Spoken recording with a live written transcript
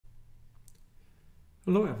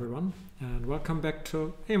Hello everyone, and welcome back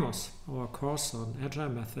to AMOS, our course on Agile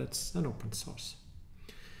methods and open source.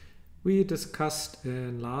 We discussed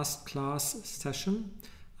in last class session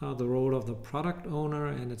the role of the product owner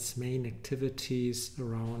and its main activities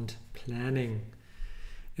around planning.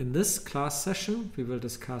 In this class session, we will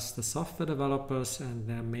discuss the software developers and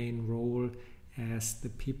their main role as the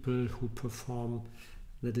people who perform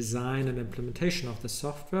the design and implementation of the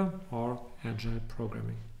software, or Agile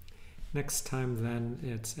programming. Next time then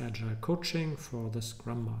it's Agile coaching for the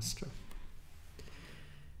Scrum Master.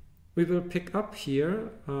 We will pick up here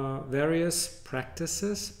various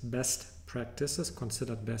practices, best practices,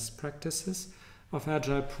 considered best practices of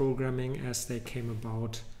Agile programming as they came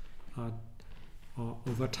about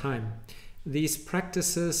over time. These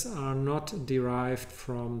practices are not derived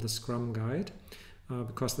from the Scrum Guide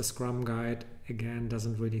because the Scrum Guide again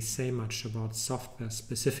doesn't really say much about software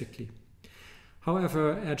specifically.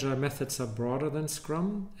 However, Agile methods are broader than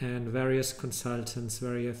Scrum, and various consultants,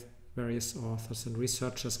 various authors and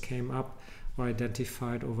researchers came up or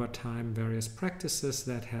identified over time various practices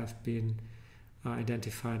that have been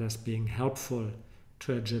identified as being helpful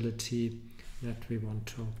to agility that we want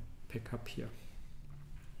to pick up here.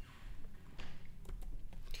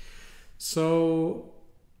 So,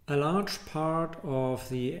 a large part of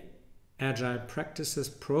the Agile practices,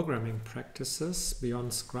 programming practices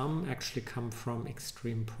beyond Scrum actually come from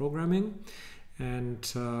extreme programming and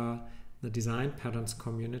the design patterns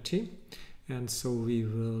community, and so we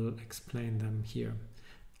will explain them here.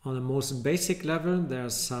 On the most basic level, there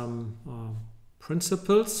are some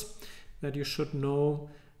principles that you should know,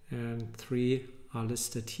 and three are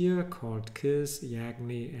listed here called KISS,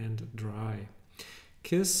 YAGNI and DRY.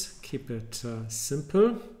 KISS, keep it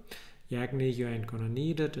simple. YAGNI, you ain't gonna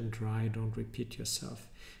need it, and DRY, don't repeat yourself.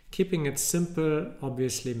 Keeping it simple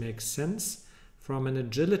obviously makes sense. From an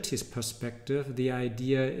agility's perspective, the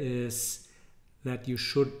idea is that you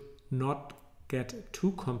should not get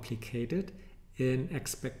too complicated in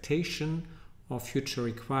expectation of future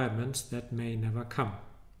requirements that may never come.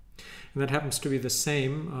 And that happens to be the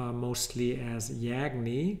same mostly as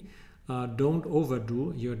YAGNI. Don't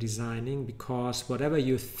overdo your designing, because whatever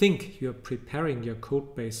you think you're preparing your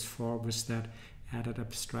code base for with that added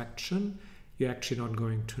abstraction, you're actually not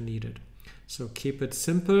going to need it. So keep it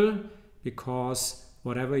simple, because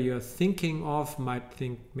whatever you're thinking of might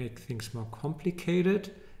make things more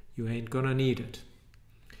complicated. You ain't gonna need it.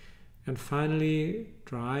 And finally,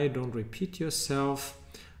 DRY, don't repeat yourself.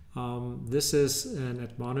 This is an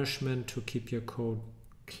admonishment to keep your code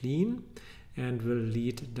clean, and will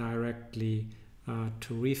lead directly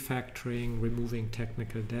to refactoring, removing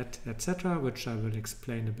technical debt, etc., which I will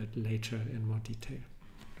explain a bit later in more detail.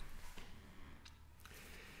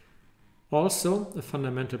 Also, a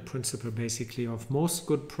fundamental principle basically of most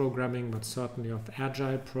good programming, but certainly of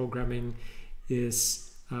Agile programming,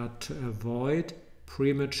 is to avoid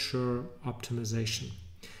premature optimization.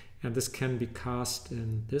 And this can be cast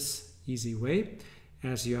in this easy way.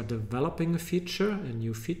 As you are developing a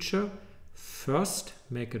new feature, first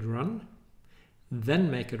make it run, then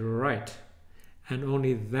make it right, and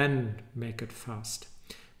only then make it fast.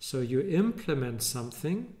 So you implement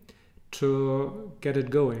something to get it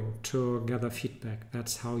going, to gather feedback.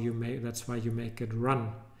 That's why you make it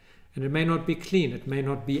run. And it may not be clean, it may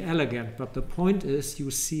not be elegant, but the point is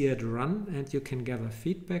you see it run and you can gather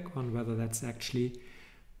feedback on whether that's actually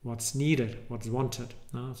what's needed, what's wanted.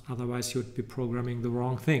 Otherwise you'd be programming the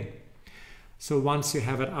wrong thing. So once you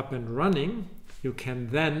have it up and running, you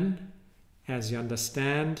can then, as you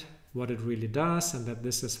understand what it really does and that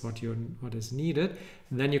this is what is needed,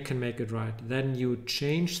 then you can make it right. Then you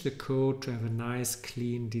change the code to have a nice,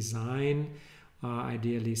 clean design,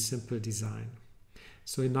 ideally simple design.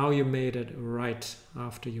 So now you made it right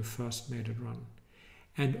after you first made it run.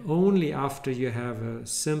 And only after you have a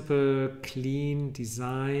simple, clean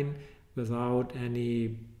design without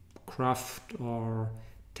any craft or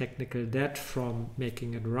technical debt from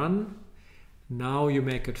making it run, now you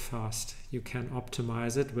make it fast. You can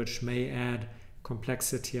optimize it, which may add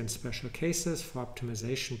complexity in special cases for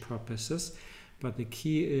optimization purposes, but the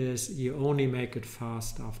key is you only make it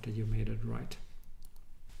fast after you made it right.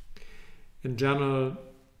 In general,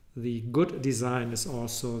 the good design is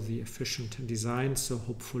also the efficient design, so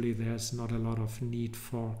hopefully there's not a lot of need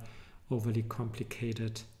for overly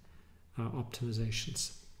complicated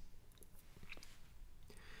optimizations.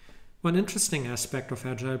 One interesting aspect of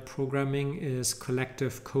Agile programming is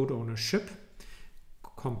collective code ownership,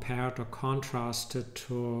 compared or contrasted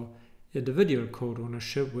to individual code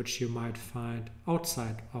ownership, which you might find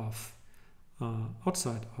outside of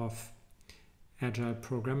Agile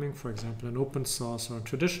programming, for example, in open source or in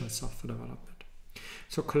traditional software development.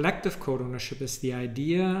 So collective code ownership is the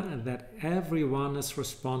idea that everyone is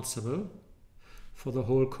responsible for the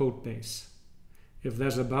whole code base. If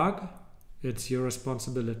there's a bug, it's your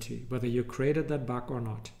responsibility, whether you created that bug or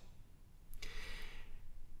not.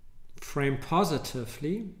 Framed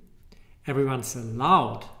positively, everyone's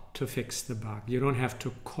allowed to fix the bug. You don't have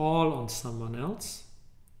to call on someone else.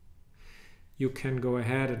 You can go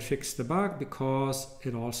ahead and fix the bug because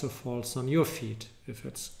it also falls on your feet if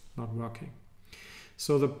it's not working.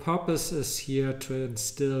 So the purpose is here to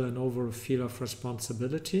instill an overall feel of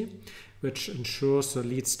responsibility, which ensures or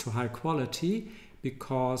leads to high quality,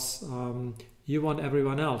 because you want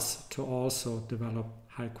everyone else to also develop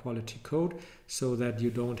high quality code so that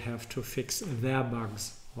you don't have to fix their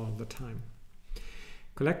bugs all the time.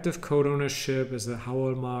 Collective code ownership is a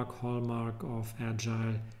hallmark of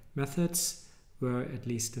Agile methods, where, at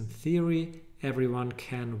least in theory, everyone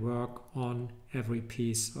can work on every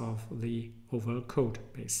piece of the overall code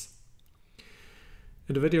base.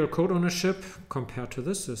 Individual code ownership compared to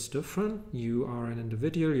this is different. You are an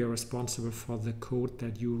individual, you're responsible for the code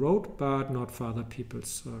that you wrote, but not for other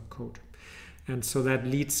people's code. And so that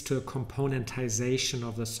leads to a componentization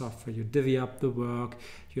of the software. You divvy up the work,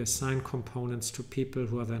 you assign components to people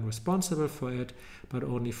who are then responsible for it, but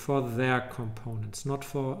only for their components, not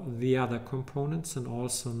for the other components, and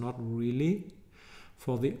also not really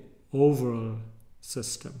for the overall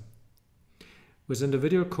system. With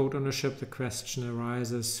individual code ownership, the question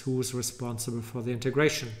arises who's responsible for the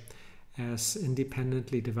integration, as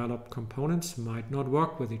independently developed components might not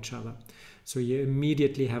work with each other. So you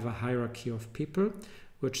immediately have a hierarchy of people,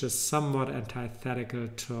 which is somewhat antithetical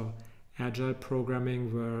to Agile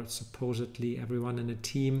programming, where supposedly everyone in a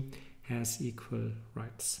team has equal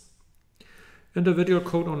rights. Individual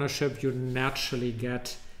code ownership you naturally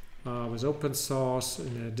get with open source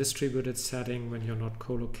in a distributed setting when you're not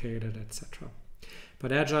co-located, etc.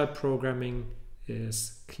 But Agile programming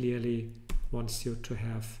is clearly wants you to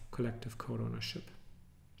have collective code ownership.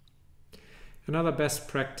 Another best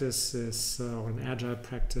practice is, or an Agile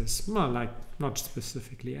practice, more like not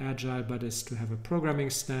specifically Agile, but is to have a programming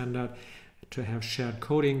standard, to have shared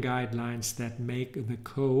coding guidelines that make the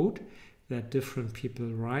code that different people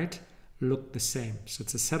write look the same. So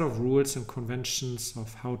it's a set of rules and conventions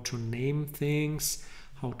of how to name things,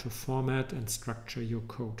 how to format and structure your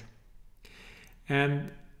code.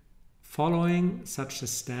 And following such a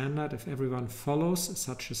standard, if everyone follows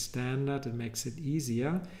such a standard, it makes it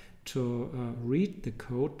easier to read the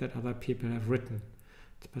code that other people have written.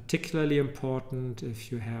 It's particularly important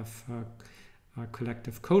if you have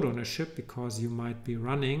collective code ownership, because you might be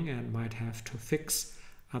running and might have to fix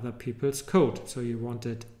other people's code. So you want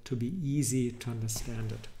it to be easy to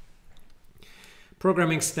understand it.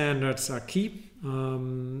 Programming standards are key.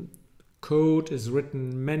 Code is read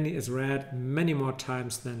many more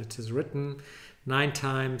times than it is written. 9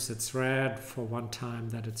 times it's read for 1 time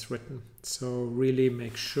that it's written. So really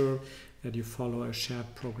make sure that you follow a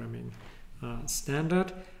shared programming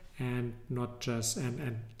standard, and not just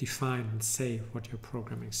and define and say what your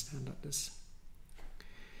programming standard is.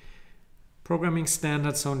 Programming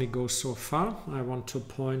standards only go so far. I want to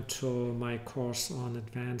point to my course on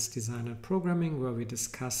advanced design and programming, where we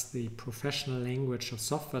discuss the professional language of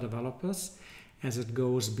software developers as it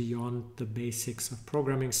goes beyond the basics of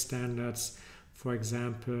programming standards. For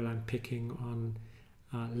example, I'm picking on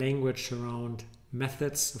language around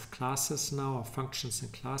methods of classes now, or functions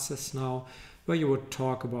and classes now, where you would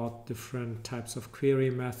talk about different types of query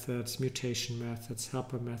methods, mutation methods,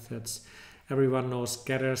 helper methods. Everyone knows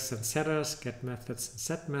getters and setters, get methods and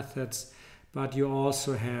set methods, but you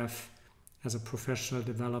also have, as a professional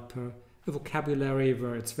developer, a vocabulary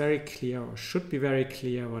where it's very clear, or should be very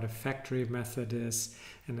clear, what a factory method is,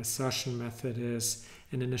 an assertion method is,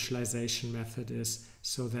 an initialization method is,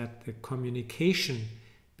 so that the communication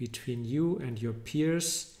between you and your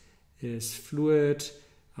peers is fluid,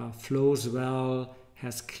 flows well,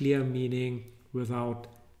 has clear meaning without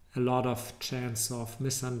a lot of chance of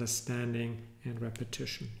misunderstanding and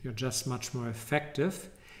repetition. You're just much more effective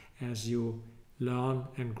as you learn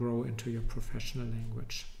and grow into your professional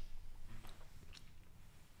language.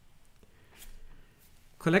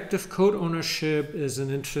 Collective code ownership is an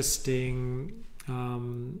interesting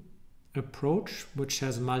approach which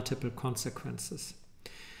has multiple consequences.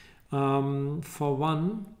 For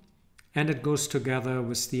one, and it goes together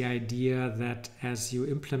with the idea that as you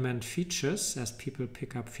implement features, as people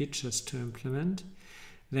pick up features to implement,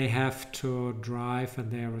 they have to drive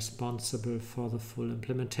and they are responsible for the full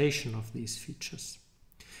implementation of these features.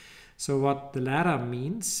 So what the latter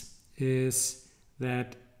means is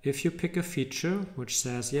that if you pick a feature which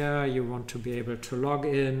says, yeah, you want to be able to log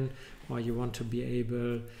in, or you want to be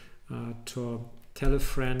able to tell a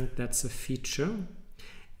friend, that's a feature.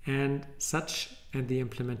 And the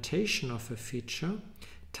implementation of a feature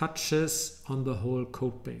touches on the whole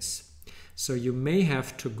code base. So you may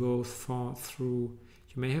have to go from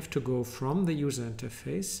the user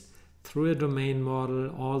interface through a domain model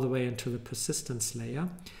all the way into the persistence layer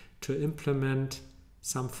to implement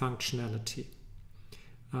some functionality.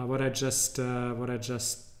 What I just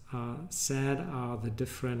said are the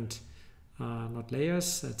different not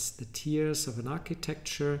layers, that's the tiers of an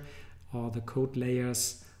architecture, or the code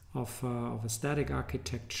layers of a static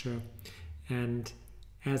architecture. And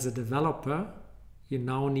as a developer, you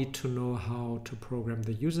now need to know how to program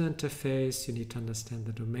the user interface, you need to understand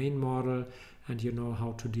the domain model, and you know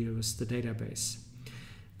how to deal with the database.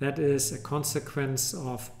 That is a consequence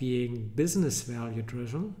of being business value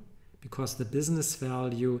driven, because the business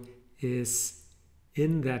value is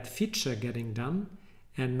in that feature getting done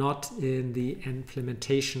and not in the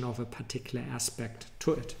implementation of a particular aspect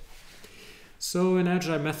to it. So in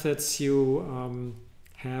Agile methods, you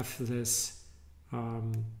have this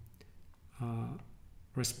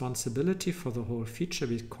responsibility for the whole feature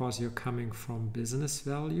because you're coming from business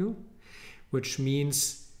value, which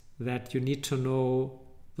means that you need to know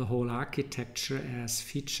the whole architecture as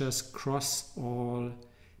features cross all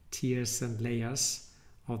tiers and layers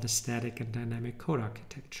of the static and dynamic code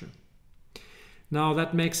architecture. Now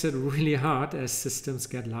that makes it really hard as systems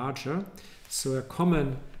get larger. So a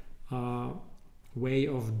common way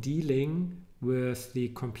of dealing with the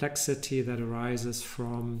complexity that arises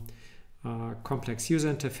from complex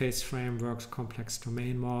user interface frameworks, complex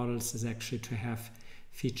domain models, is actually to have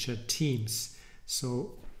feature teams.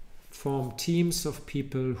 So form teams of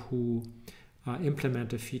people who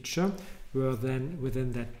implement a feature, where then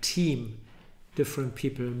within that team, different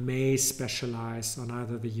people may specialize on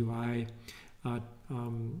either the UI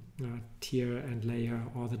tier and layer,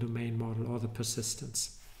 or the domain model, or the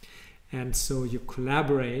persistence. And so you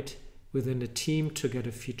collaborate within a team to get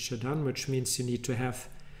a feature done, which means you need to have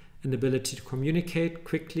an ability to communicate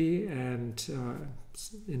quickly and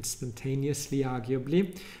instantaneously,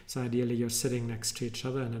 arguably. So ideally you're sitting next to each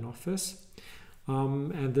other in an office.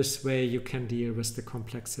 And this way you can deal with the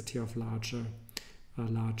complexity of larger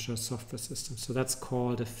software systems. So that's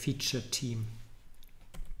called a feature team.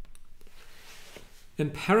 In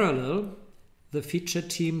parallel, the feature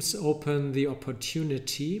teams open the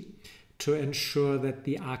opportunity to ensure that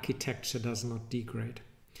the architecture does not degrade.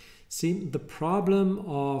 See, the problem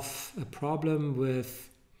with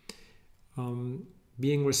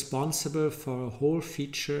being responsible for a whole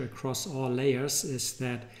feature across all layers is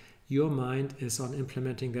that your mind is on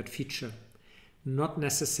implementing that feature, not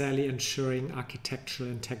necessarily ensuring architectural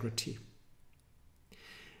integrity.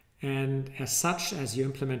 And as such, as you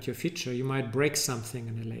implement your feature, you might break something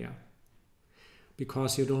in a layer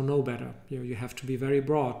because you don't know better. You have to be very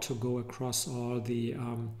broad to go across all the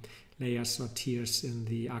layers or tiers in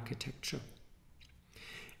the architecture.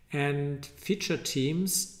 And feature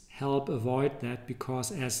teams help avoid that,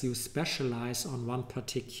 because as you specialize on one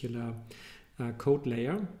particular code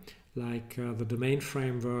layer, like the domain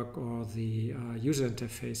framework or the user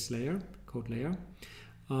interface layer, code layer,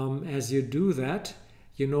 as you do that,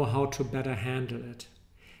 you know how to better handle it.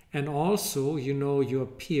 And also, you know your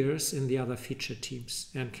peers in the other feature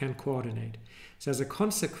teams and can coordinate. So as a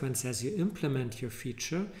consequence, as you implement your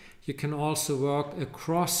feature, you can also work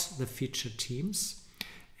across the feature teams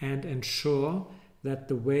and ensure that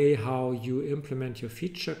the way how you implement your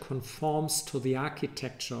feature conforms to the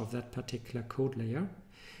architecture of that particular code layer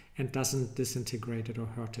and doesn't disintegrate it or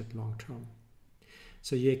hurt it long term.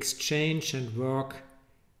 So you exchange and work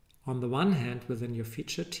on the one hand within your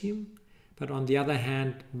feature team, but on the other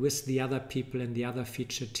hand with the other people in the other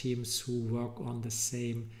feature teams who work on the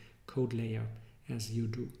same code layer as you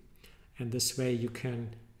do. And this way you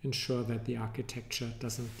can ensure that the architecture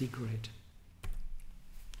doesn't degrade.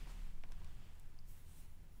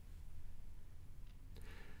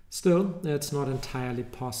 Still, it's not entirely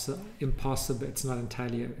impossible.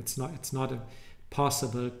 It's not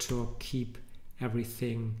possible to keep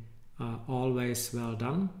everything always well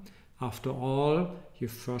done. After all, you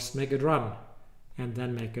first make it run and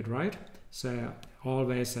then make it right. So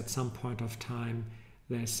always at some point of time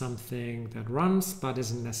there's something that runs but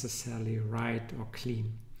isn't necessarily right or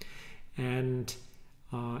clean. And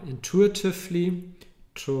intuitively,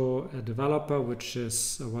 to a developer, which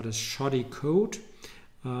is what is shoddy code,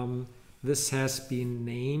 this has been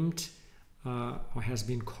named or has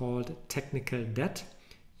been called technical debt,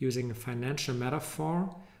 using a financial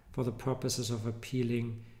metaphor for the purposes of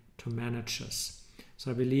appealing to managers. So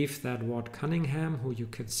I believe that Ward Cunningham, who you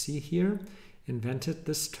can see here, invented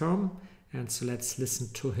this term. And so let's listen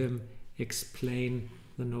to him explain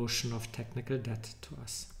the notion of technical debt to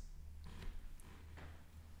us.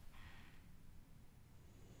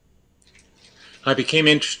 I became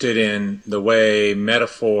interested in the way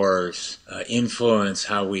metaphors influence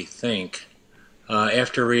how we think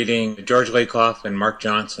after reading George Lakoff and Mark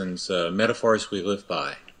Johnson's Metaphors We Live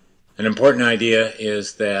By. An important idea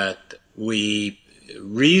is that we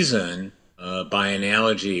reason by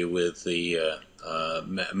analogy with the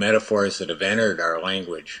metaphors that have entered our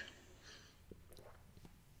language.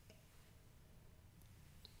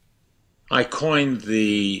 I coined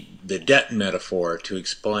the debt metaphor to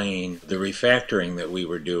explain the refactoring that we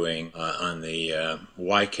were doing on the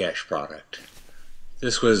Y-Cash product.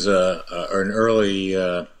 This was an early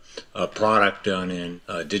product done in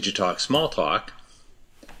Digitalk Smalltalk,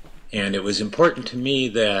 and it was important to me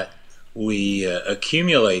that we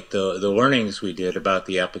accumulate the learnings we did about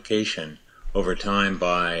the application over time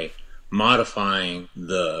by modifying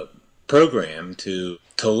the program to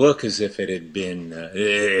look as if it had been,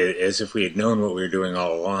 as if we had known what we were doing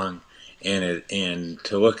all along, and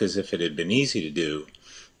to look as if it had been easy to do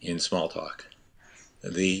in Smalltalk.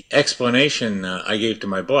 The explanation I gave to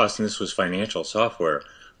my boss, and this was financial software,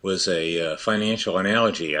 was a financial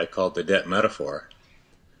analogy I called the debt metaphor.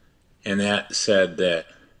 And that said that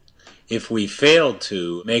if we failed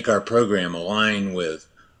to make our program align with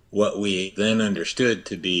what we then understood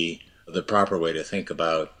to be the proper way to think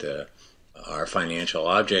about our financial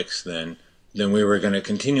objects, then we were going to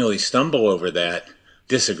continually stumble over that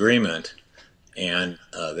disagreement, and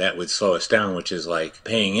that would slow us down, which is like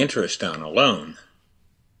paying interest on a loan.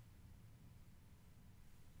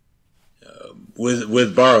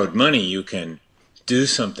 With borrowed money, you can do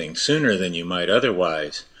something sooner than you might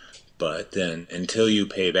otherwise, but then until you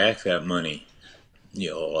pay back that money,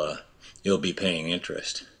 you'll be paying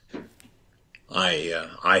interest.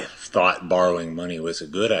 I thought borrowing money was a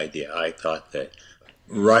good idea. I thought that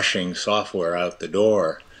rushing software out the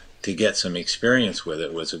door to get some experience with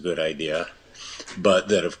it was a good idea, but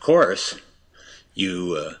that of course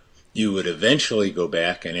you would eventually go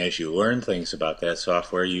back, and as you learn things about that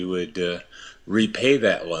software, you would repay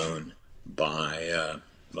that loan by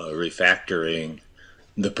refactoring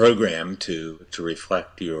the program to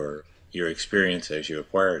reflect your experience as you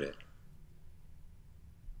acquired it.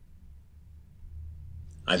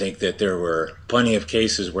 I think that there were plenty of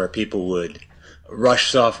cases where people would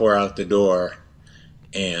rush software out the door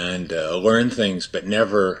and learn things, but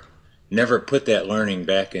never put that learning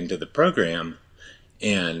back into the program,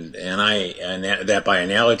 and that by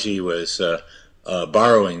analogy was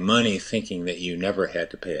borrowing money, thinking that you never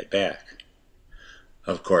had to pay it back.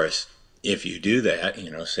 Of course, if you do that,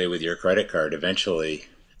 say with your credit card, eventually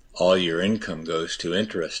all your income goes to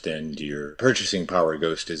interest and your purchasing power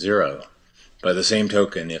goes to zero. By the same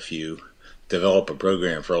token, if you develop a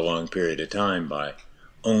program for a long period of time by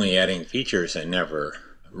only adding features and never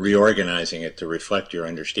reorganizing it to reflect your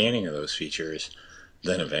understanding of those features,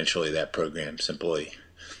 then eventually that program simply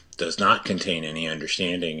does not contain any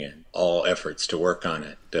understanding, and all efforts to work on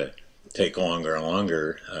it take longer and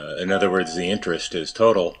longer. In other words, the interest is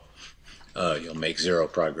total. You'll make zero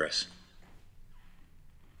progress.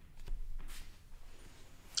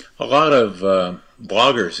 A lot of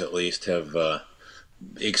bloggers, at least, have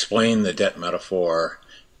explained the debt metaphor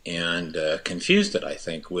and confused it, I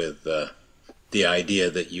think, with the idea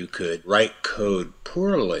that you could write code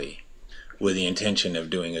poorly with the intention of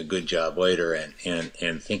doing a good job later,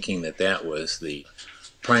 and thinking that that was the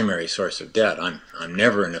primary source of debt. I'm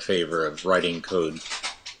never in favor of writing code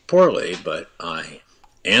poorly, but I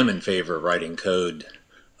am in favor of writing code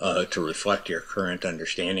to reflect your current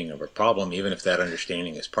understanding of a problem, even if that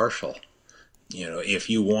understanding is partial. If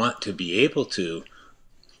you want to be able to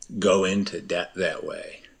go into debt that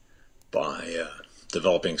way by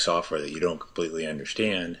developing software that you don't completely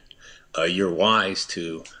understand, you're wise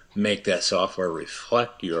to make that software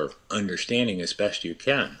reflect your understanding as best you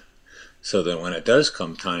can, so that when it does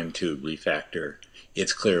come time to refactor,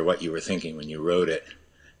 it's clear what you were thinking when you wrote it,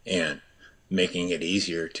 and making it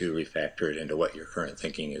easier to refactor it into what your current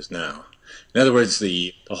thinking is now. In other words,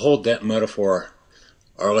 the whole debt metaphor,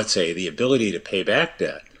 or let's say the ability to pay back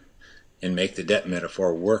debt and make the debt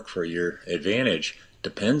metaphor work for your advantage,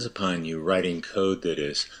 depends upon you writing code that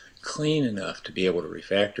is clean enough to be able to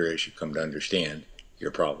refactor as you come to understand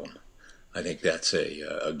your problem. I think that's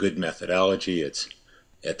a good methodology. It's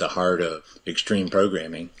at the heart of extreme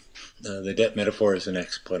programming. The debt metaphor is an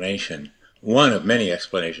explanation, one of many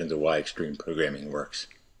explanations of why extreme programming works.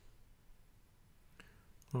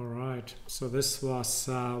 All right, so this was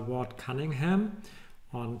Ward Cunningham,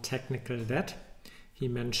 on technical debt. He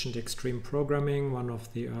mentioned extreme programming, one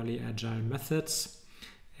of the early agile methods.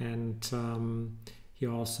 And he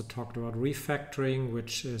also talked about refactoring,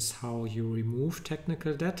 which is how you remove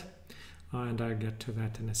technical debt. And I'll get to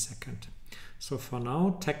that in a second. So for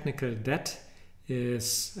now, technical debt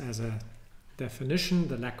is, as a definition,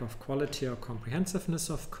 the lack of quality or comprehensiveness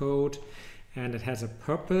of code. And it has a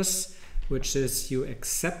purpose, which is you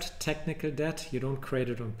accept technical debt. You don't create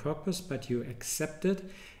it on purpose, but you accept it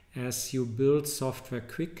as you build software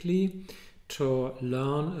quickly to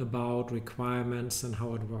learn about requirements and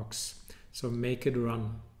how it works. So make it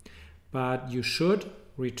run. But you should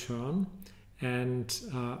return and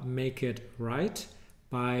make it right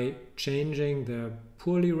by changing the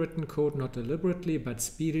poorly written code, not deliberately, but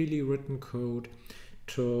speedily written code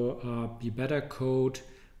to be better code,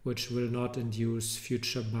 which will not induce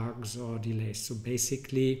future bugs or delays. So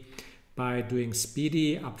basically, by doing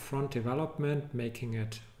speedy upfront development, making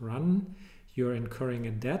it run, you're incurring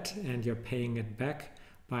a debt and you're paying it back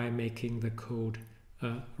by making the code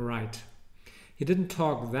right. He didn't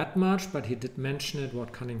talk that much, but he did mention it.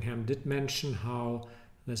 What Cunningham did mention, how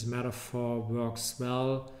this metaphor works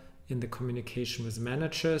well in the communication with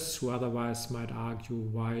managers who otherwise might argue,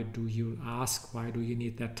 why do you ask? Why do you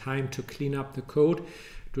need that time to clean up the code?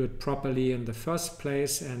 Do it properly in the first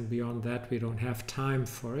place, and beyond that we don't have time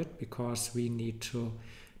for it because we need to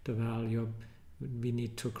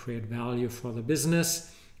create value for the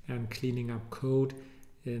business, and cleaning up code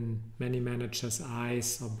in many managers'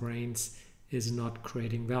 eyes or brains is not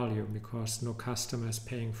creating value because no customer is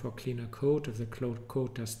paying for cleaner code. If the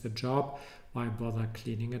code does the job, why bother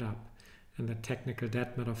cleaning it up? And the technical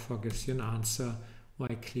debt metaphor gives you an answer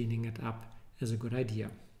why cleaning it up is a good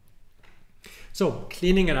idea. So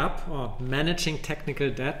cleaning it up or managing technical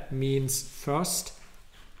debt means first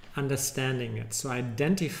understanding it. So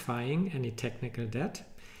identifying any technical debt,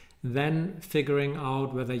 then figuring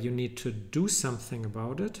out whether you need to do something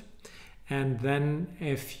about it. And then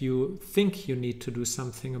if you think you need to do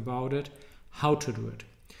something about it, how to do it.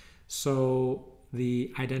 So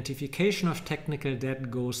the identification of technical debt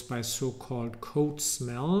goes by so-called code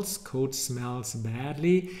smells. Code smells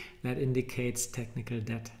badly. That indicates technical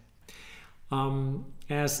debt.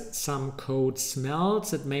 As some code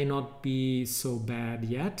smells, it may not be so bad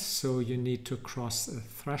yet, so you need to cross a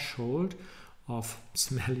threshold of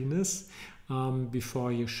smelliness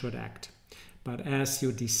before you should act. But as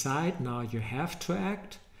you decide now you have to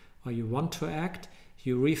act or you want to act,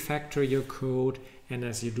 you refactor your code, and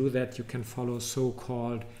as you do that you can follow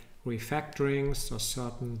so-called refactorings or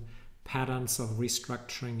certain patterns of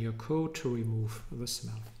restructuring your code to remove the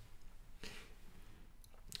smell.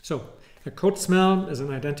 So a code smell is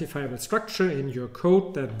an identifiable structure in your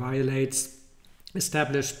code that violates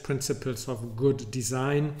established principles of good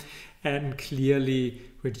design and clearly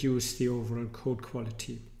reduce the overall code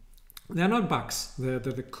quality. They're not bugs.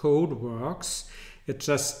 The code works. It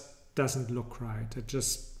just doesn't look right. It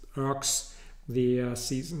just irks the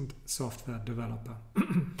seasoned software developer.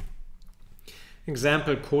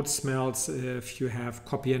 Example code smells if you have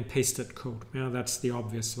copy and pasted code. Yeah, that's the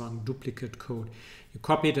obvious one, duplicate code. You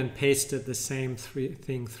copied and pasted the same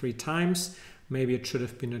thing 3 times. Maybe it should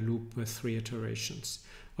have been a loop with 3 iterations.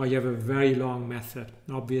 Or you have a very long method.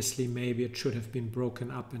 Obviously, maybe it should have been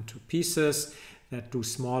broken up into pieces that do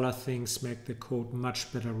smaller things, make the code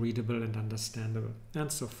much better readable and understandable,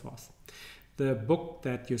 and so forth. The book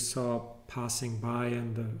that you saw passing by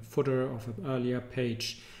in the footer of an earlier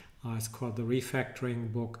page is called the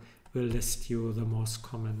Refactoring book, will list you the most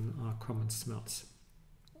common smells.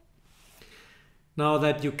 Now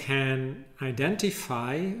that you can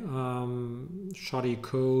identify shoddy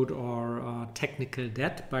code or technical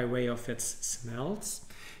debt by way of its smells,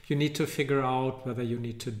 you need to figure out whether you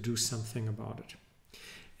need to do something about it.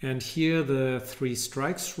 And here the 3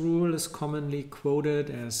 strikes rule is commonly quoted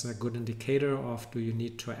as a good indicator of do you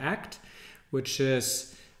need to act, which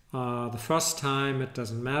is the first time it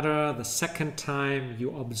doesn't matter, the second time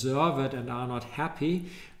you observe it and are not happy,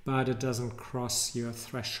 but it doesn't cross your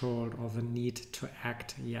threshold of a need to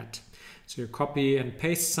act yet. So you copy and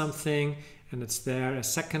paste something and it's there a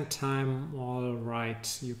second time, all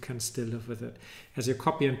right, you can still live with it. As you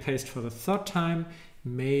copy and paste for the 3rd time,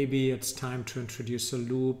 maybe it's time to introduce a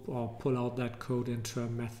loop or pull out that code into a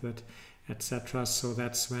method, etc. So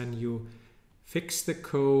that's when you fix the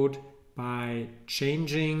code by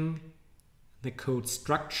changing the code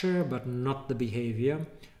structure but not the behavior,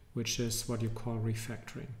 which is what you call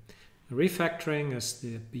refactoring. Refactoring is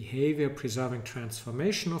the behavior preserving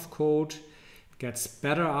transformation of code. It gets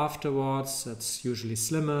better afterwards. It's usually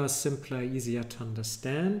slimmer, simpler, easier to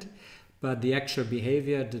understand, but the actual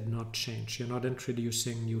behavior did not change. You're not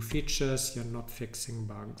introducing new features, you're not fixing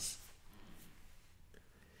bugs.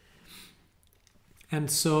 And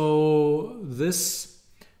so this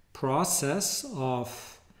process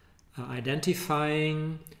of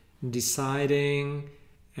identifying, deciding,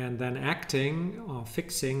 and then acting or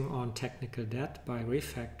fixing on technical debt by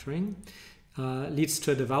refactoring leads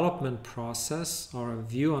to a development process, or a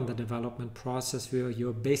view on the development process, where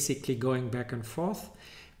you're basically going back and forth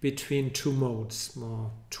between two modes,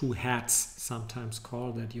 or two hats sometimes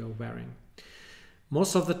called, that you're wearing.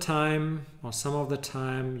 Most of the time, or some of the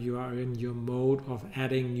time, you are in your mode of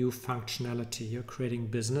adding new functionality. You're creating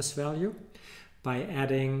business value by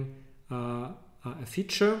adding a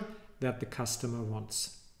feature that the customer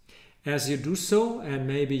wants. As you do so, and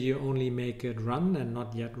maybe you only make it run and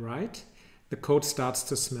not yet write, the code starts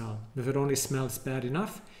to smell. If it only smells bad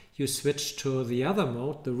enough, you switch to the other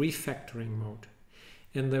mode, the refactoring mode.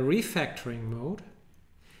 In the refactoring mode,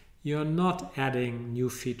 you're not adding new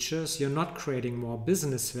features, you're not creating more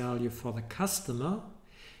business value for the customer,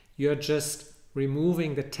 you're just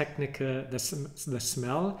removing the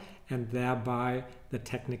smell and thereby the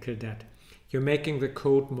technical debt. You're making the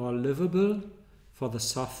code more livable for the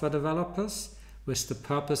software developers, with the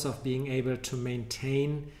purpose of being able to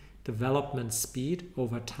maintain development speed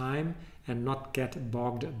over time and not get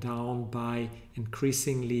bogged down by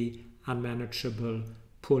increasingly unmanageable,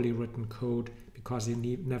 poorly written code, because you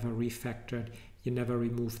never refactored, you never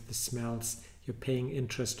removed the smells, you're paying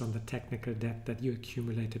interest on the technical debt that you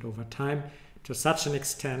accumulated over time, to such an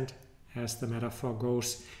extent, as the metaphor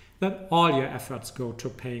goes, that all your efforts go to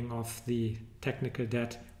paying off the technical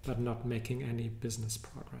debt but not making any business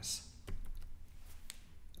progress.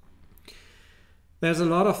 There's a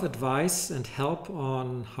lot of advice and help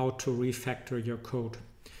on how to refactor your code.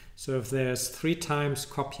 So if there's 3 times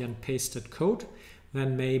copy and pasted code,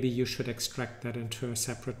 then maybe you should extract that into a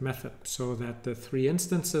separate method, so that the 3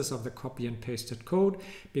 instances of the copy and pasted code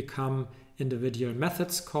become individual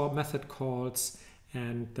method calls,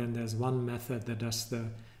 and then there's one method that does the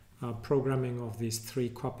programming of these 3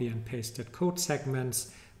 copy and pasted code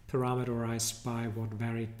segments, parameterized by what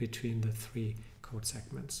varied between the 3 code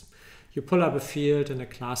segments. You pull up a field in a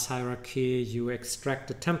class hierarchy, you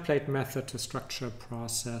extract a template method to structure a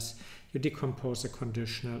process, you decompose a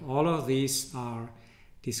conditional. All of these are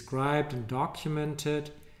described and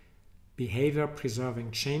documented behavior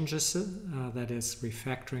preserving changes, that is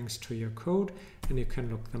refactorings to your code, and you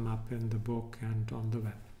can look them up in the book and on the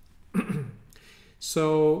web.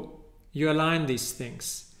 So you align these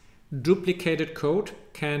things. Duplicated code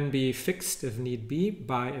can be fixed if need be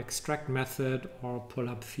by extract method or pull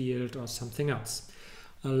up field or something else.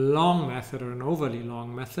 A long method or an overly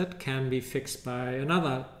long method can be fixed by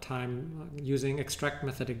another time using extract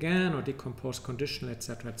method again, or decompose conditional,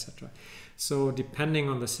 etc., etc. So depending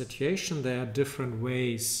on the situation, there are different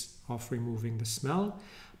ways of removing the smell,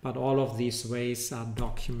 but all of these ways are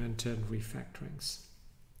documented refactorings.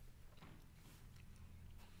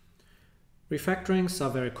 Refactorings are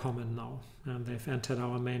very common now, and they've entered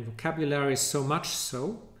our main vocabulary, so much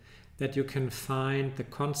so that you can find the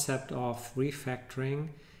concept of refactoring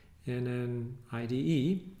in an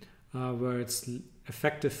IDE, where it's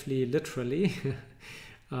effectively, literally,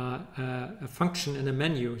 a function in a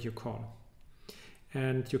menu, you call.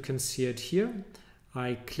 And you can see it here.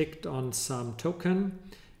 I clicked on some token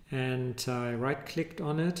and I right-clicked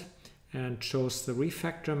on it and chose the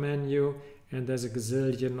refactor menu, and there's a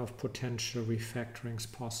gazillion of potential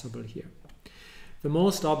refactorings possible here. The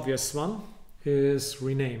most obvious one is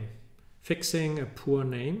rename, fixing a poor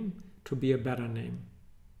name to be a better name.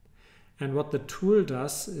 And what the tool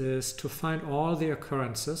does is to find all the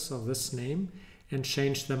occurrences of this name and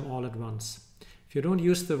change them all at once. If you don't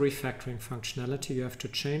use the refactoring functionality, you have to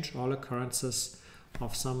change all occurrences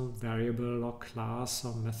of some variable or class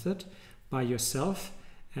or method by yourself.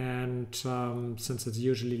 And since it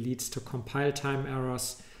usually leads to compile time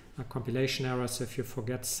errors, compilation errors, if you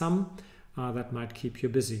forget some, that might keep you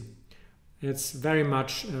busy. It's very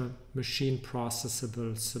much a machine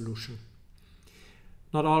processable solution.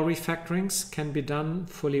 Not all refactorings can be done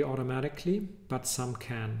fully automatically, but some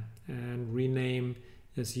can. And rename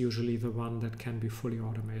is usually the one that can be fully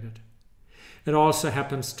automated. It also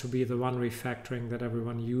happens to be the one refactoring that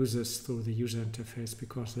everyone uses through the user interface,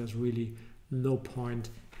 because there's really no point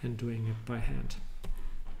in doing it by hand.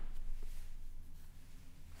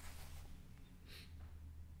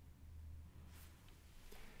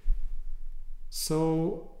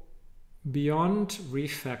 So beyond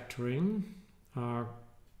refactoring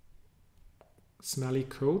smelly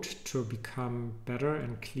code to become better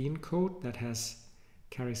and clean code that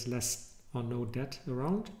carries less or no debt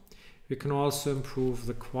around, we can also improve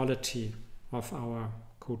the quality of our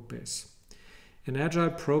code base. In Agile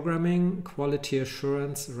programming, quality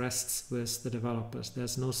assurance rests with the developers.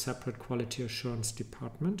 There's no separate quality assurance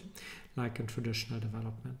department like in traditional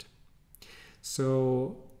development.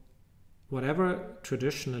 So whatever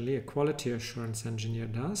traditionally a quality assurance engineer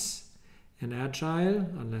does, in Agile,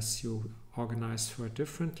 unless you organize for it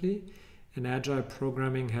differently, in Agile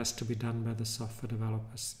programming has to be done by the software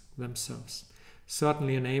developers themselves.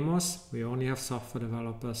 Certainly in AMOS, we only have software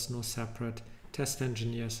developers, no separate test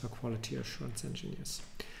engineers or quality assurance engineers.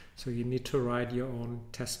 So you need to write your own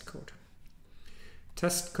test code.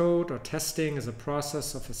 Test code or testing is a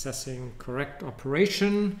process of assessing correct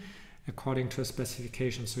operation according to a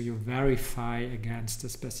specification. So you verify against the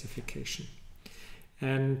specification.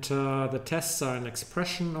 And the tests are an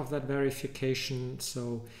expression of that verification.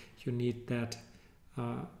 So you need that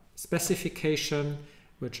specification,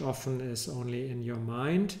 which often is only in your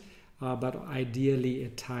mind. But ideally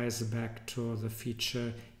it ties back to the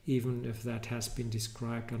feature, even if that has been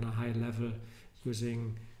described on a high level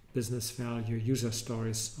using business value user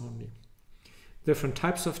stories only. Different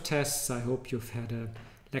types of tests. I hope you've had a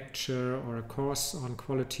lecture or a course on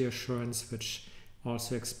quality assurance, which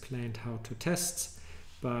also explained how to test.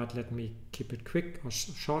 But let me keep it quick or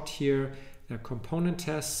short here. There are component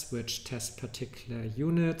tests, which test particular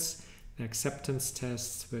units. There are acceptance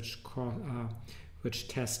tests, which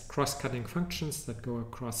test cross-cutting functions that go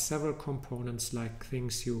across several components, like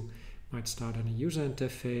things you might start on a user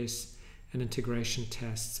interface, and integration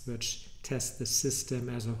tests, which test the system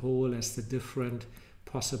as a whole as the different,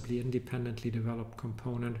 possibly independently developed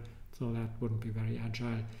component, so that wouldn't be very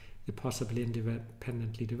agile. The possibly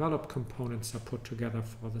independently developed components are put together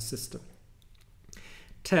for the system.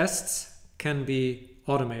 Tests can be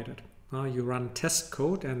automated. You run test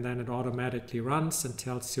code and then it automatically runs and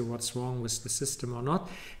tells you what's wrong with the system or not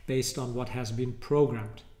based on what has been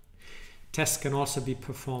programmed. Tests can also be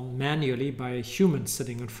performed manually by a human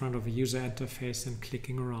sitting in front of a user interface and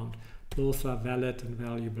clicking around. Both are valid and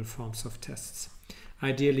valuable forms of tests.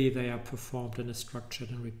 Ideally, they are performed in a structured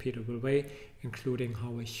and repeatable way, including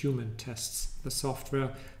how a human tests the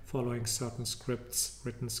software, following certain scripts,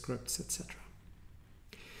 written scripts, etc.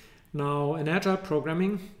 Now, in Agile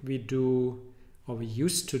programming, we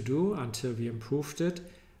used to do, until we improved it,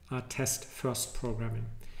 test-first programming.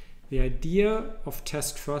 The idea of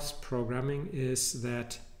test-first programming is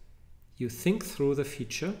that you think through the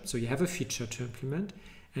feature, so you have a feature to implement,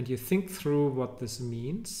 and you think through what this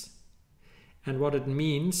means, and what it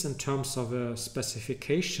means in terms of a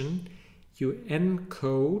specification, you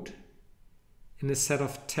encode in a set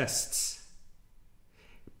of tests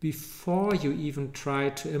before you even try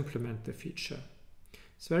to implement the feature.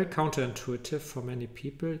 It's very counterintuitive for many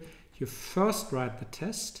people. You first write the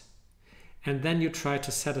test, and then you try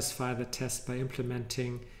to satisfy the test by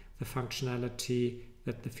implementing the functionality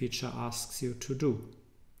that the feature asks you to do.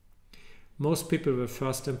 Most people will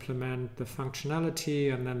first implement the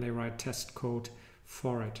functionality and then they write test code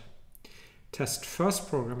for it. Test first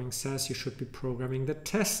programming says you should be programming the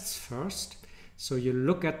tests first. So you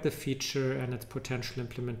look at the feature and its potential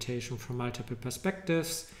implementation from multiple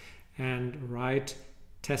perspectives and write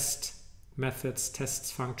test methods,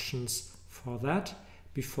 test functions for that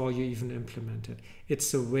before you even implement it.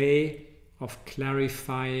 It's a way of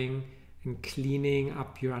clarifying and cleaning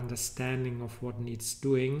up your understanding of what needs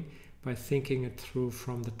doing by thinking it through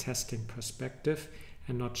from the testing perspective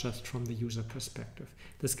and not just from the user perspective.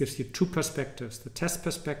 This gives you two perspectives, the test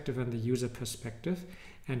perspective and the user perspective,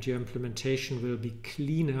 and your implementation will be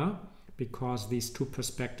cleaner because these two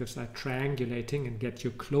perspectives are triangulating and get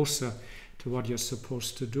you closer to what you're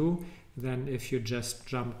supposed to do than if you just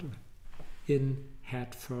jumped in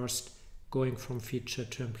head first, going from feature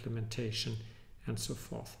to implementation and so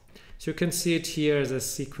forth. So you can see it here as a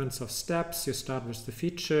sequence of steps. You start with the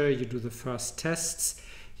feature, you do the first tests,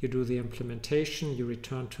 you do the implementation, you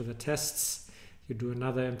return to the tests, you do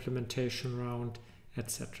another implementation round,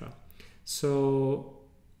 etc. So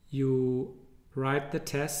you write the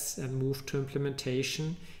tests and move to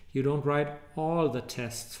implementation. You don't write all the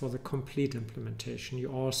tests for the complete implementation.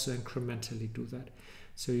 You also incrementally do that.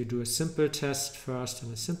 So you do a simple test first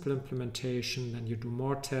and a simple implementation, then you do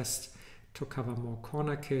more tests to cover more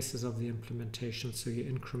corner cases of the implementation. So you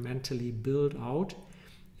incrementally build out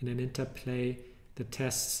in an interplay the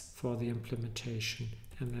tests for the implementation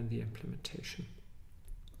and then the implementation.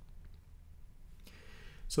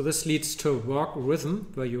 So this leads to a work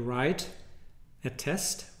rhythm where you write a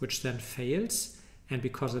test which then fails, and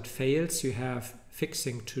because it fails you have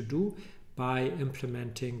fixing to do by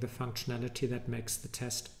implementing the functionality that makes the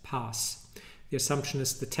test pass. The assumption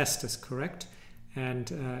is the test is correct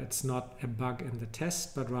and it's not a bug in the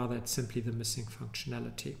test, but rather it's simply the missing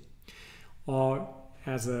functionality. Or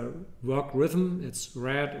as a work rhythm, it's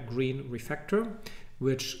red, green, refactor,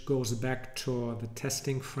 which goes back to the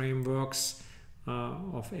testing frameworks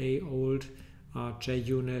of old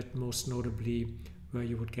JUnit, most notably, where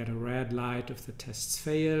you would get a red light if the tests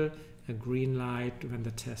fail, a green light when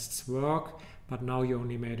the tests work, but now you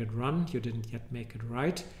only made it run, you didn't yet make it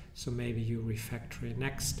right, so maybe you refactor it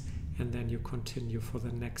next, and then you continue for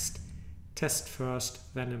the next test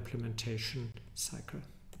first, then implementation cycle.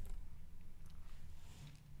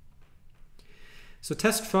 So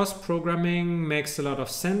test first programming makes a lot of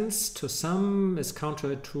sense to some, is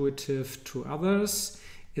counterintuitive to others.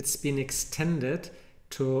 It's been extended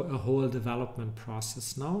to a whole development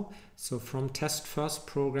process now. So from test first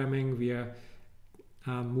programming, we are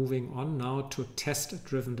moving on now to test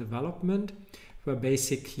driven development, where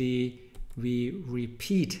basically we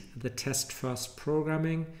repeat the test first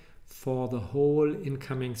programming for the whole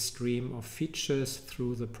incoming stream of features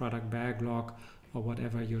through the product backlog or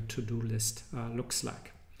whatever your to-do list looks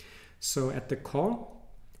like. So at the core,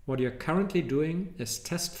 what you're currently doing is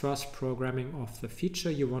test first programming of the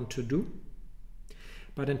feature you want to do.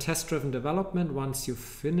 But in test-driven development, once you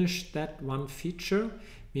finish that one feature,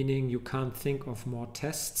 meaning you can't think of more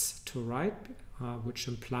tests to write, which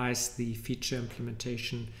implies the feature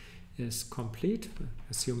implementation is complete,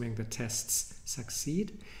 assuming the tests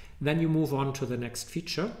succeed, then you move on to the next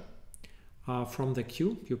feature. From the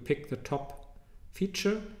queue, you pick the top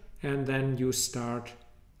feature, and then you start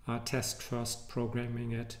test first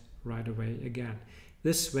programming it right away again.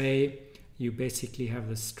 This way you basically have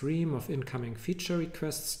the stream of incoming feature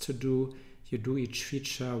requests to do. You do each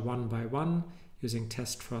feature one by one using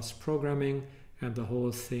test first programming, and the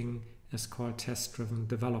whole thing is called test driven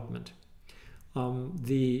development.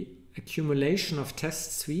 The accumulation of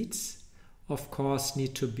test suites of course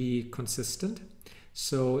need to be consistent.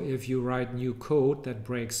 So if you write new code that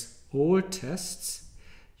breaks old tests,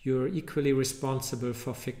 you're equally responsible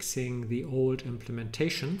for fixing the old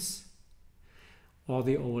implementations or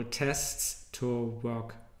the old tests to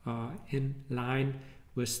work in line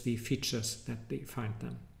with the features that they find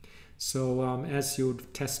them. So as you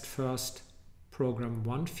test first program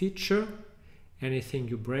one feature, anything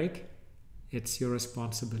you break, it's your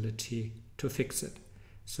responsibility to fix it.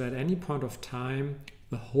 So at any point of time,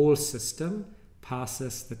 the whole system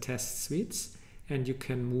passes the test suites, and you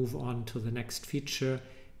can move on to the next feature,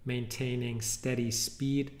 maintaining steady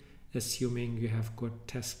speed, assuming you have good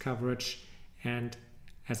test coverage and,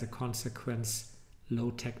 as a consequence,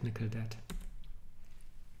 low technical debt.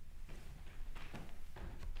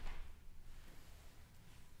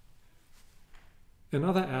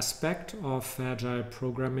 Another aspect of Agile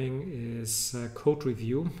programming is code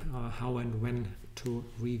review, how and when to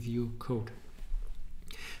review code.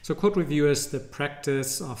 So code review is the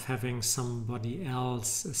practice of having somebody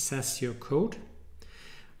else assess your code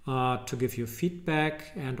to give you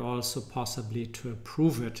feedback and also possibly to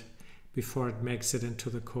approve it before it makes it into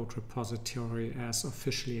the code repository as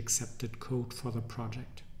officially accepted code for the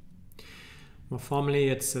project. More formally,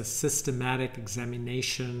 it's a systematic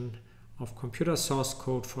examination of computer source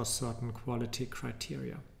code for certain quality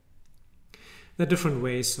criteria. There are different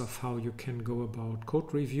ways of how you can go about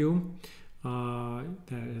code review.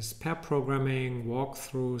 There is pair programming,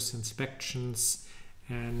 walkthroughs, inspections,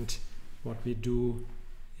 and what we do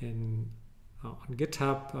on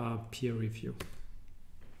GitHub, peer review.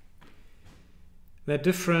 They're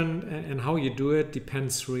different, and how you do it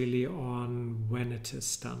depends really on when it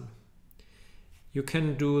is done. You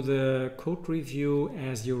can do the code review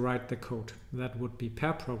as you write the code. That would be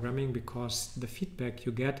pair programming, because the feedback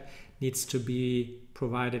you get needs to be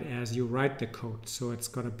provided as you write the code. So it's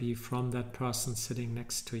got to be from that person sitting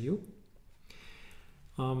next to you.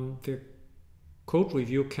 The code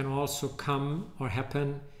review can also come or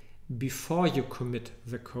happen before you commit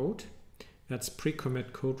the code. That's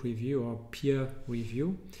pre-commit code review or peer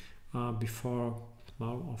review before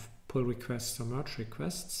of pull requests or merge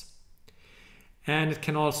requests. And it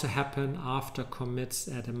can also happen after commits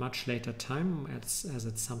at a much later time, as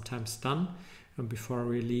it's sometimes done before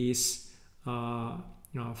release,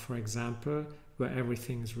 for example, where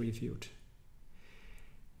everything is reviewed.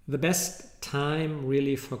 The best time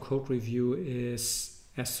really for code review is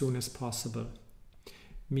as soon as possible,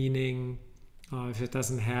 meaning if it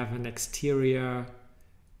doesn't have an exterior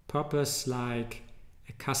purpose, like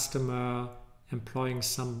a customer employing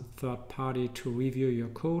some third party to review your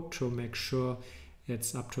code to make sure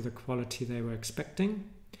it's up to the quality they were expecting.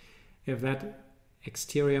 If that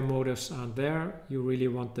exterior motives aren't there, you really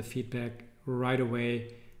want the feedback right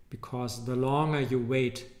away, because the longer you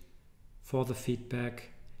wait for the feedback,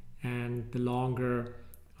 and the longer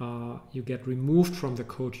you get removed from the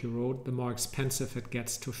code you wrote, the more expensive it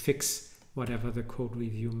gets to fix whatever the code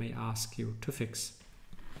review may ask you to fix.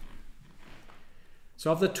 So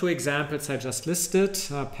of the two examples I just listed,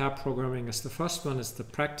 pair programming is the first one. It's the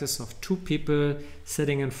practice of two people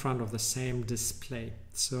sitting in front of the same display.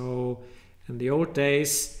 So in the old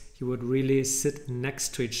days, you would really sit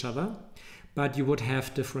next to each other, but you would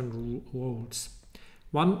have different roles.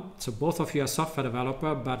 So both of you are software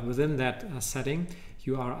developer, but within that setting,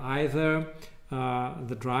 you are either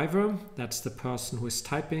the driver, that's the person who is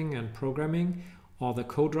typing and programming, or the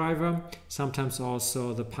co-driver, sometimes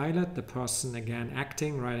also the pilot, the person again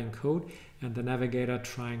acting, writing code, and the navigator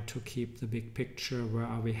trying to keep the big picture, where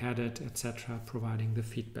are we headed, etc., providing the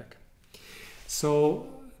feedback. So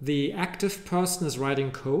the active person is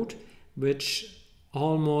writing code, which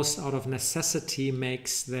almost out of necessity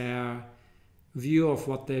makes their view of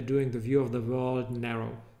what they're doing, the view of the world,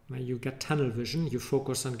 narrow. You get tunnel vision, you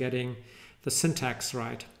focus on getting the syntax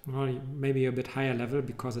right. Well, maybe a bit higher level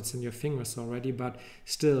because it's in your fingers already, but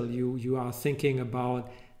still you are thinking about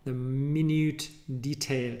the minute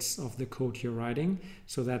details of the code you're writing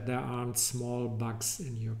so that there aren't small bugs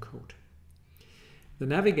in your code. The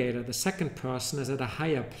navigator, the second person, is at a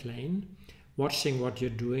higher plane, watching what you're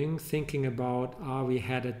doing, thinking about, are we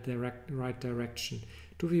headed the right direction?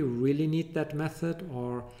 Do we really need that method,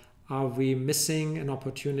 or are we missing an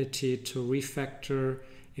opportunity to refactor,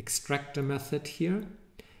 extract a method here?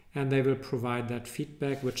 And they will provide that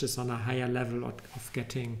feedback, which is on a higher level of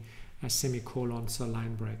getting semicolons or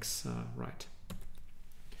line breaks right.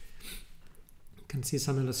 You can see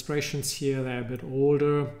some illustrations here. They're a bit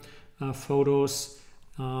older photos,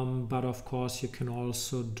 but of course you can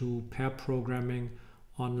also do pair programming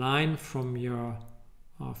online from your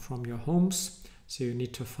homes. So you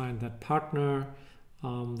need to find that partner.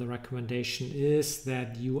 The recommendation is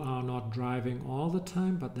that you are not driving all the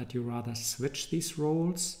time, but that you rather switch these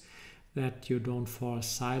roles, that you don't fall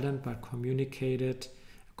silent, but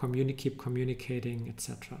keep communicating,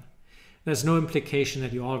 etc. There's no implication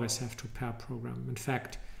that you always have to pair program. In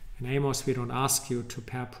fact, in AMOS, we don't ask you to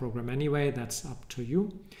pair program anyway. That's up to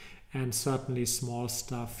you. And certainly small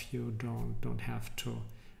stuff, you don't have to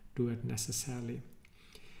do it necessarily.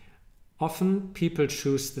 Often people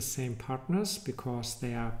choose the same partners because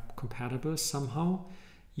they are compatible somehow.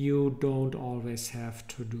 You don't always have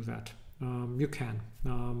to do that. You can.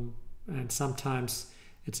 And sometimes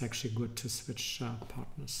it's actually good to switch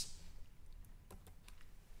partners.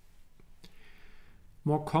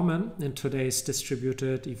 More common in today's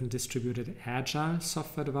even distributed agile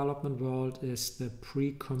software development world is the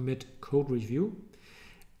pre-commit code review.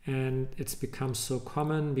 And it's become so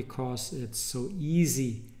common because it's so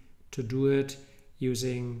easy to do it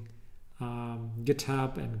using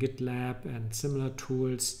GitHub and GitLab and similar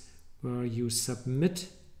tools, where you submit,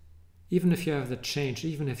 even if you have the change,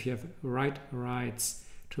 even if you have write rights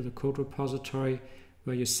to the code repository,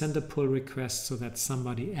 where you send a pull request so that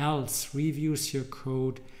somebody else reviews your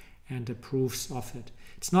code and approves of it.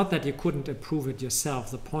 It's not that you couldn't approve it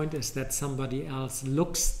yourself. The point is that somebody else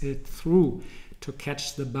looks it through to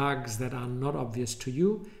catch the bugs that are not obvious to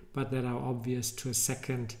you, but that are obvious to a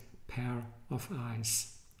second pair of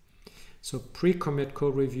eyes. So pre-commit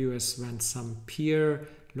code review is when some peer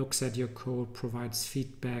looks at your code, provides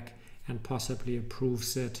feedback, and possibly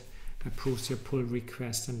approves your pull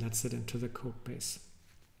request, and lets it into the code base.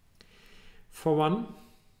 For one,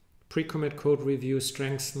 pre-commit code review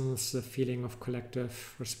strengthens the feeling of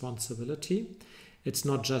collective responsibility. It's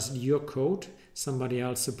not just your code, somebody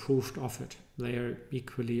else approved of it. They are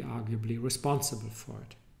equally, arguably responsible for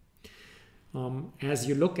it. As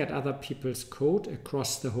you look at other people's code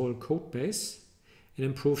across the whole code base, it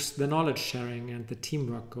improves the knowledge sharing and the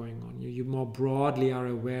teamwork going on. You more broadly are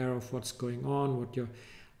aware of what's going on, what your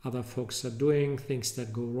other folks are doing, things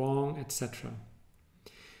that go wrong, etc.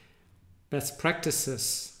 Best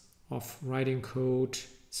practices of writing code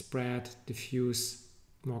spread, diffuse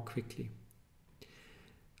more quickly.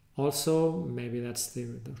 Also, maybe that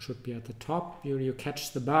should be at the top. You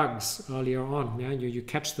catch the bugs earlier on. Yeah, you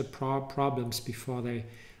catch the problems before they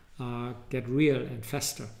get real and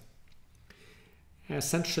fester.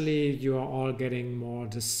 Essentially, you are all getting more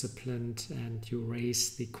disciplined, and you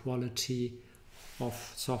raise the quality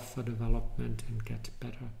of software development and get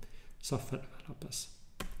better software developers.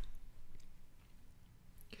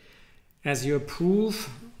 As you approve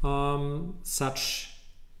such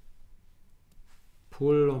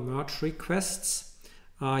pull or merge requests,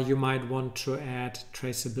 you might want to add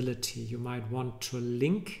traceability. You might want to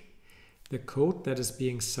link the code that is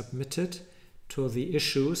being submitted to the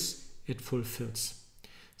issues it fulfills.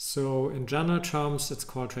 So in general terms, it's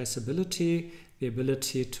called traceability, the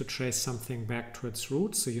ability to trace something back to its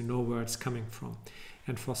roots so you know where it's coming from.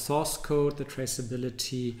 And for source code, the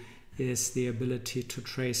traceability is the ability to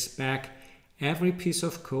trace back every piece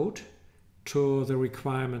of code to the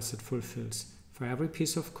requirements it fulfills. For every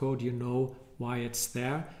piece of code, you know why it's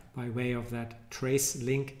there by way of that trace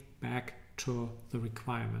link back to the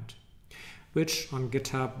requirement, which on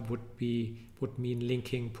GitHub would mean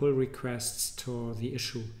linking pull requests to the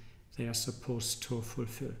issue they are supposed to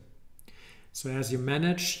fulfill. So as you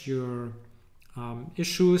manage your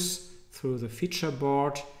issues through the feature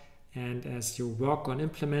board, and as you work on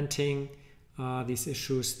implementing these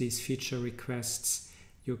issues, these feature requests,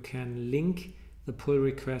 you can link the pull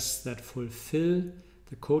requests that fulfill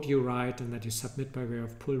the code you write and that you submit by way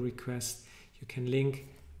of pull request. You can link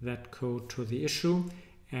that code to the issue,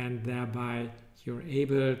 and thereby you're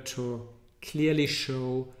able to clearly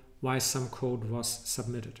show why some code was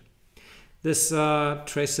submitted. This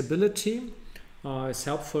traceability is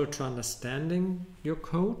helpful to understanding your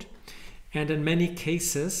code, and in many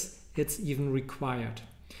cases it's even required.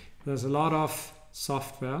 There's a lot of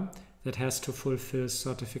software that has to fulfill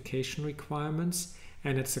certification requirements,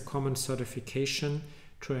 and it's a common certification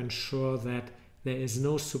to ensure that there is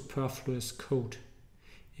no superfluous code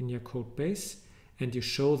in your code base, and you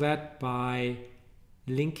show that by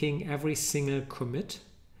linking every single commit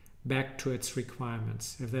back to its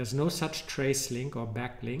requirements. If there's no such trace link or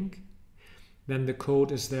backlink, then the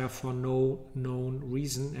code is there for no known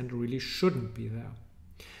reason and really shouldn't be there.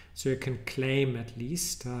 So you can claim at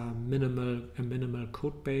least a minimal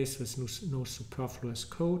code base with no superfluous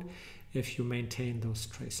code if you maintain those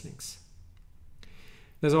trace links.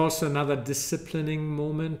 There's also another disciplining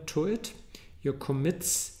moment to it. Your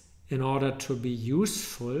commits, in order to be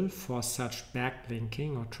useful for such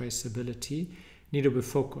backlinking or traceability, need to be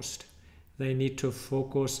focused. They need to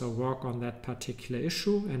focus or work on that particular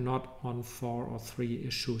issue and not on 4 or 3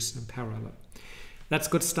 issues in parallel. That's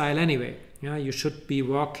good style anyway. Yeah, you should be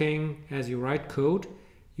working as you write code.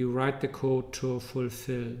 You write the code to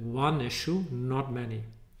fulfill one issue, not many.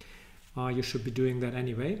 You should be doing that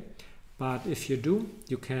anyway. But if you do,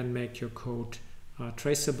 you can make your code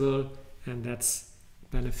traceable, and that's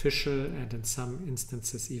beneficial and in some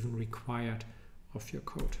instances even required of your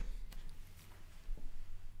code.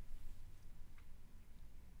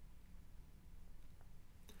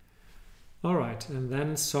 All right, and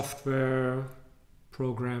then software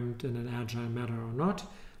programmed in an agile manner or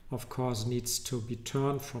not, of course, needs to be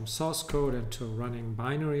turned from source code into running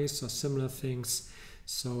binaries or similar things.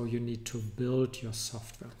 So you need to build your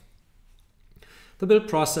software. The build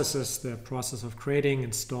process is the process of creating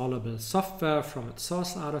installable software from its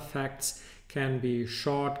source artifacts. Can be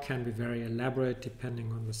short, can be very elaborate,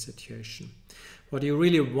 depending on the situation. What you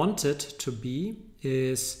really want it to be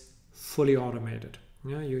is fully automated.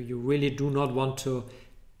 Yeah, you really do not want to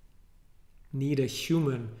need a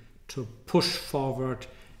human to push forward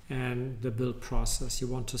and the build process. You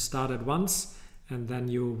want to start at once, and then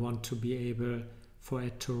you want to be able for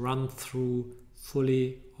it to run through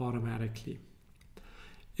fully automatically.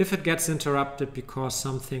 If it gets interrupted because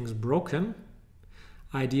something's broken,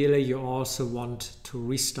 ideally you also want to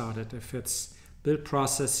restart it. If it's build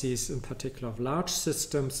processes, in particular of large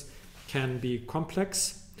systems, can be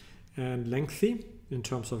complex and lengthy in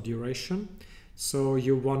terms of duration. So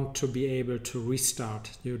you want to be able to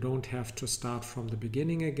restart. You don't have to start from the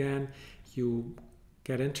beginning again. You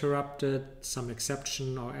get interrupted, some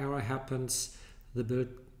exception or error happens, the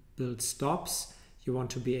build stops. You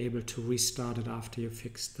want to be able to restart it after you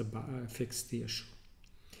fix the issue.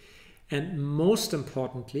 And most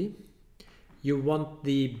importantly, you want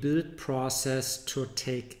the build process to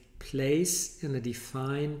take place in a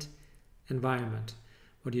defined environment.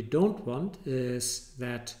 What you don't want is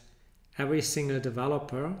that every single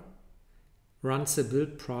developer runs a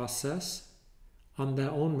build process on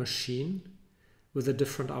their own machine with a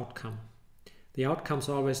different outcome. The outcomes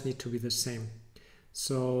always need to be the same.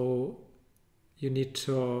 So you need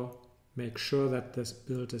to make sure that this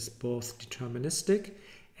build is both deterministic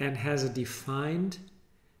and has a defined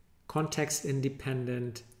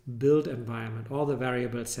context-independent build environment. All the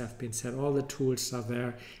variables have been set, all the tools are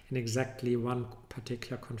there in exactly one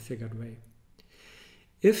particular configured way.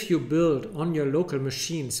 If you build on your local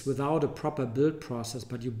machines without a proper build process,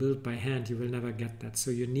 but you build by hand, you will never get that. So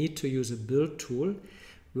you need to use a build tool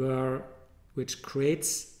which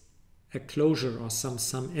creates a closure or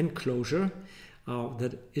some enclosure,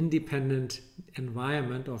 the independent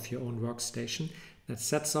environment of your own workstation that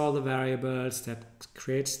sets all the variables, that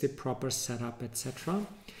creates the proper setup, etc.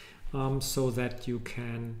 So that you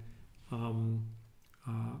can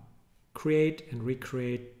create and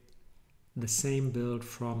recreate the same build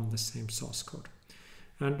from the same source code.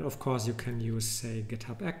 And of course you can use, say,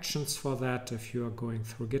 GitHub Actions for that if you are going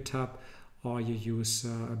through GitHub, or you use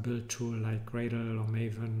a build tool like Gradle or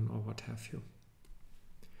Maven or what have you.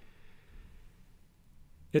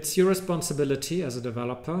 It's your responsibility as a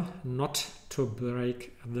developer not to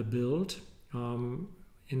break the build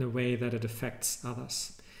in a way that it affects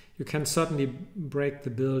others. You can certainly break the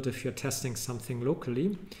build if you're testing something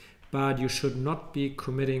locally, but you should not be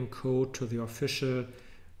committing code to the official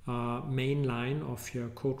main line of your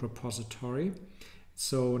code repository.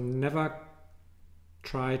 So never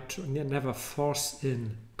force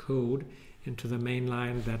in code into the main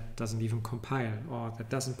line that doesn't even compile or that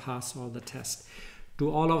doesn't pass all the tests. Do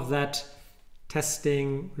all of that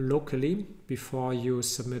testing locally before you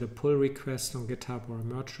submit a pull request on GitHub or a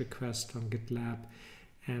merge request on GitLab,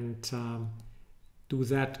 and do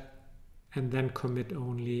that and then commit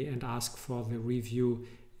only and ask for the review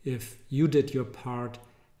if you did your part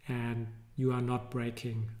and you are not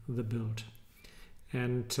breaking the build.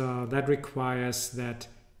 And that requires that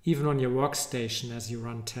even on your workstation as you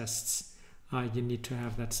run tests, you need to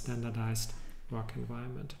have that standardized work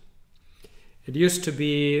environment. It used to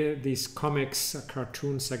be these comics,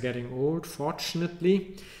 cartoons are getting old,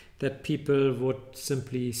 fortunately, that people would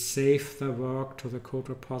simply save their work to the code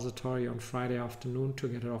repository on Friday afternoon to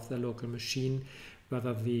get it off their local machine,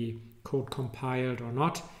 whether the code compiled or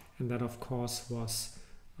not. And that, of course, was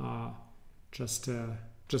just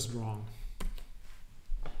wrong.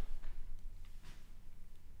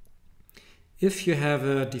 If you have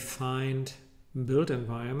a defined build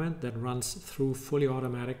environment that runs through fully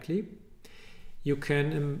automatically, you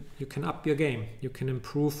can up your game. You can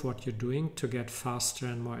improve what you're doing to get faster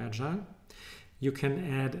and more agile. You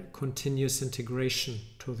can add continuous integration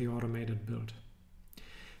to the automated build.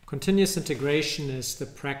 Continuous integration is the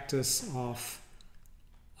practice of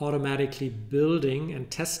automatically building and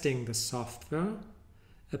testing the software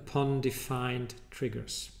upon defined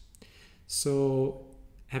triggers. So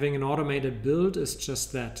having an automated build is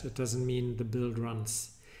just that. It doesn't mean the build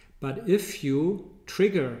runs. But if you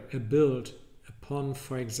trigger a build upon,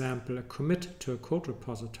 for example, a commit to a code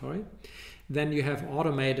repository, then you have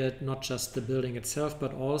automated not just the building itself,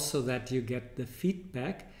 but also that you get the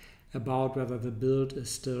feedback about whether the build is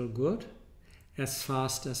still good as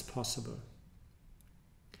fast as possible.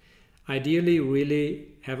 Ideally, really,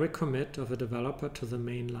 every commit of a developer to the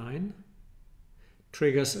main line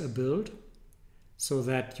triggers a build so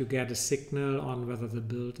that you get a signal on whether the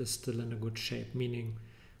build is still in a good shape, meaning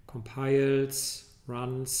compiles,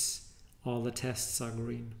 runs, all the tests are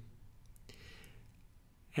green.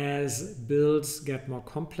 As builds get more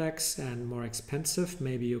complex and more expensive,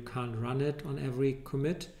 maybe you can't run it on every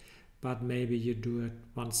commit, but maybe you do it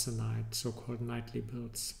once a night, so-called nightly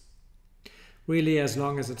builds. Really, as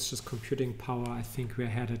long as it's just computing power, I think we're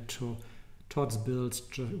headed towards builds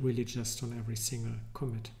really just on every single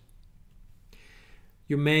commit.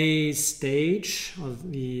 You may stage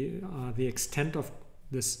the extent of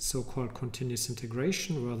this so-called continuous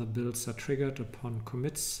integration, where the builds are triggered upon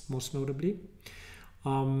commits, most notably,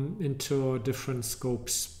 into different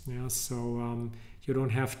scopes. Yeah? So you don't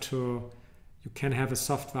have to, you can have a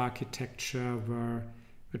software architecture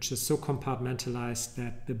which is so compartmentalized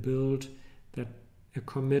that the build, that a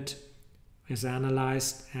commit is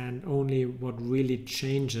analyzed and only what really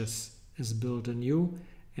changes is built anew,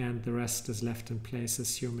 and the rest is left in place,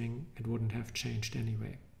 assuming it wouldn't have changed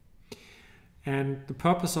anyway. And the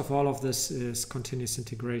purpose of all of this is continuous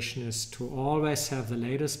integration is to always have the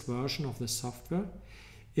latest version of the software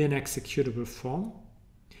in executable form,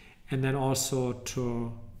 and then also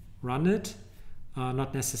to run it,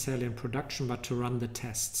 not necessarily in production, but to run the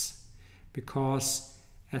tests. Because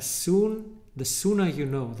the sooner you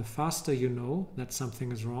know, the faster you know that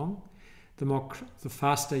something is wrong, the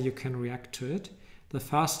faster you can react to it. The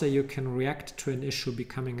faster you can react to an issue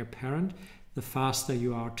becoming apparent, the faster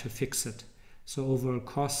you are to fix it. So overall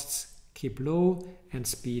costs keep low and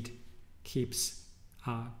speed keeps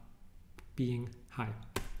being high.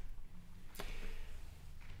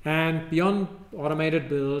 And beyond automated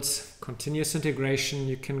builds, continuous integration,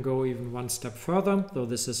 you can go even one step further, though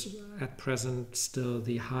this is at present still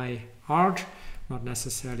the high art, not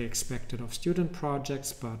necessarily expected of student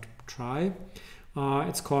projects, but try.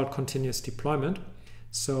 It's called continuous deployment.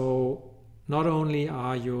 So not only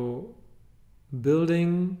are you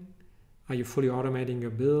fully automating your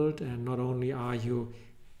build, and not only are you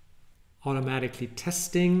automatically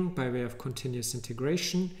testing by way of continuous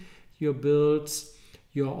integration your builds,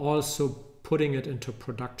 you're also putting it into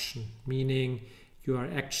production, meaning you are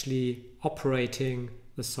actually operating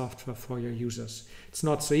the software for your users. It's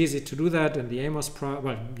not so easy to do that in the AMOS project.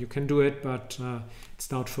 Well, you can do it, but it's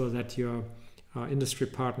doubtful that your industry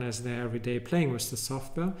partner is there every day playing with the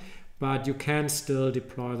software. But you can still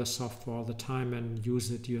deploy the software all the time and use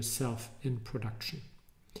it yourself in production.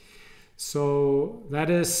 So that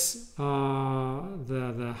is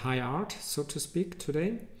the high art, so to speak,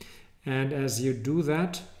 today. And as you do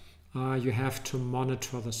that, you have to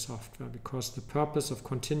monitor the software, because the purpose of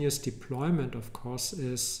continuous deployment, of course,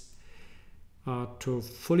 is to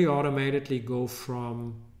fully automatically go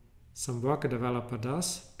from some work a developer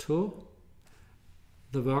does to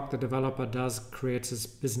the work the developer does creates its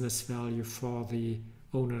business value for the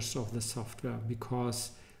owners of the software,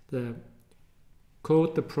 because the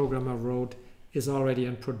code the programmer wrote is already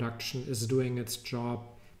in production, is doing its job,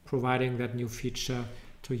 providing that new feature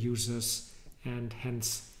to users, and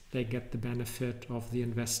hence they get the benefit of the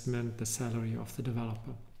investment, the salary of the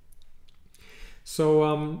developer.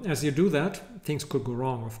 So as you do that, things could go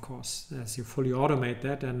wrong, of course. As you fully automate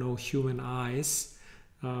that and no human eyes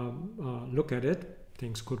look at it,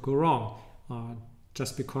 things could go wrong.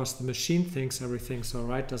 Just because the machine thinks everything's all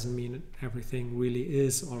right doesn't mean everything really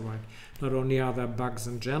is all right. Not only are there bugs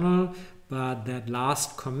in general, but that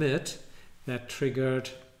last commit that triggered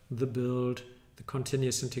the build, the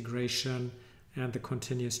continuous integration, and the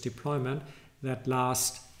continuous deployment, that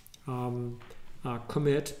last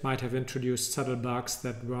commit might have introduced subtle bugs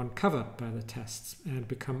that weren't covered by the tests and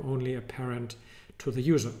become only apparent to the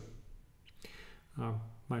user.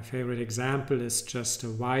 My favorite example is just a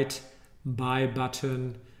white buy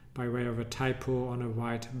button by way of a typo on a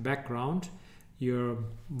white background. Your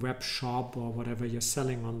web shop or whatever you're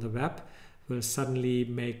selling on the web will suddenly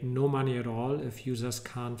make no money at all if users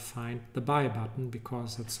can't find the buy button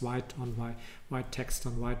because it's white on white text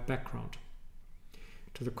on white background.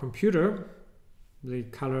 To the computer, the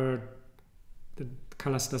colors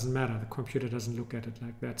doesn't matter. The computer doesn't look at it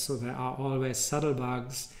like that. So there are always subtle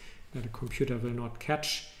bugs that a computer will not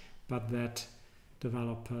catch, but that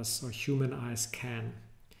developers or human eyes can.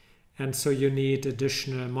 And so you need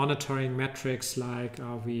additional monitoring metrics like,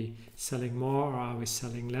 are we selling more or are we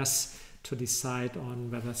selling less, to decide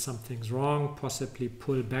on whether something's wrong, possibly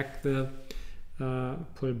pull back the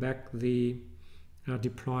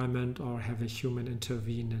deployment, or have a human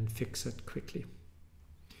intervene and fix it quickly.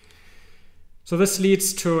 So this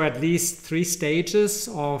leads to at least 3 stages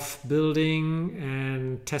of building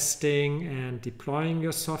and testing and deploying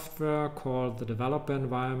your software, called the developer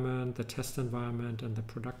environment, the test environment, and the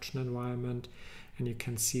production environment. And you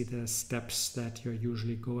can see the steps that you're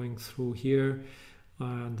usually going through here.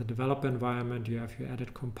 In the developer environment, you have your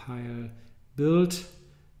edit, compile, build,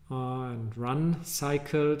 and run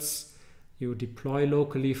cycles. You deploy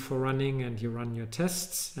locally for running, and you run your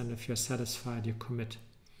tests. And if you're satisfied, you commit.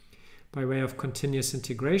 By way of continuous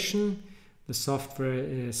integration, the software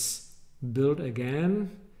is built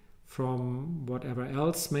again from whatever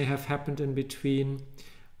else may have happened in between.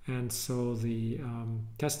 And so the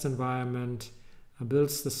test environment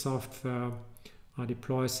builds the software,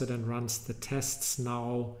 deploys it, and runs the tests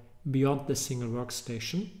now beyond the single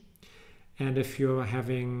workstation. And if you're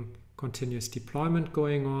having continuous deployment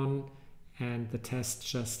going on and the test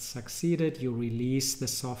just succeeded, you release the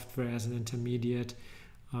software as an intermediate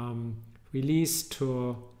release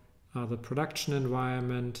to the production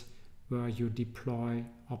environment, where you deploy,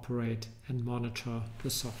 operate, and monitor the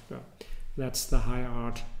software. That's the high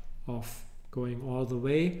art of going all the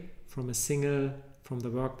way from the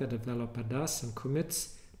work the developer does and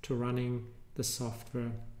commits, to running the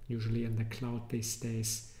software, usually in the cloud these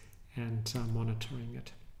days, and monitoring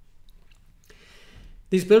it.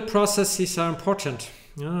 These build processes are important.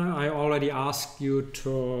 I already asked you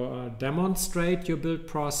to demonstrate your build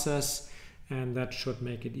process, and that should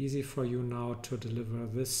make it easy for you now to deliver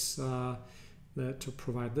this, to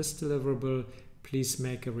provide this deliverable. Please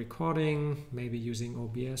make a recording, maybe using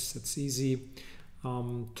OBS, it's easy,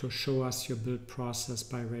 to show us your build process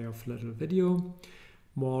by way of little video.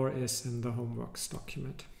 More is in the homeworks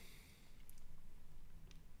document.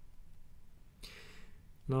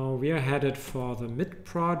 Now we are headed for the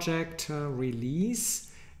mid-project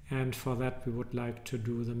release, and for that we would like to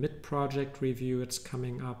do the mid-project review. It's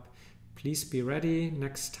coming up. Please be ready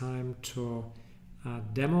next time to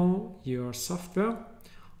demo your software.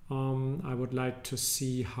 I would like to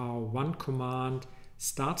see how one command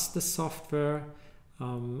starts the software.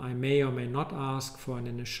 I may or may not ask for an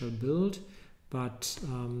initial build, but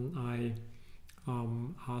I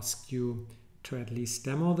ask you to at least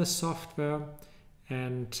demo the software.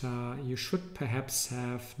 And you should perhaps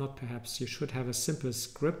have, you should have a simple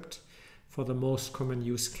script for the most common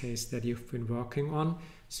use case that you've been working on,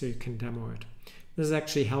 so you can demo it. This is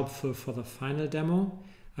actually helpful for the final demo.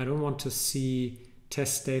 I don't want to see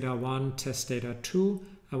test data 1, test data 2.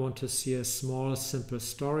 I want to see a small, simple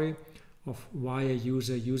story of why a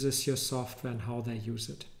user uses your software and how they use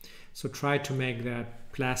it. So try to make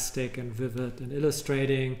that plastic and vivid and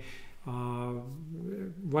illustrating,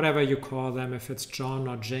 whatever you call them. If it's John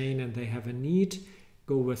or Jane and they have a need,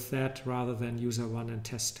 go with that rather than user 1 and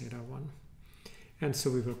test data 1. And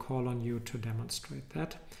so we will call on you to demonstrate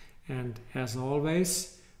that. And as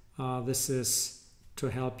always, this is to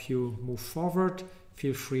help you move forward.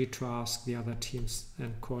 Feel free to ask the other teams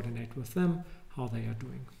and coordinate with them how they are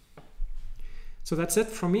doing. So that's it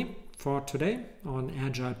from me for today on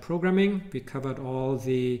Agile programming. We covered all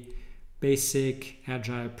the basic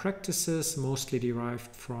Agile practices, mostly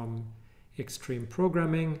derived from extreme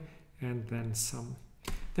programming, and then some.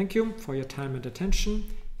 Thank you for your time and attention,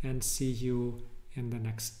 and see you in the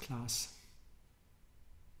next class.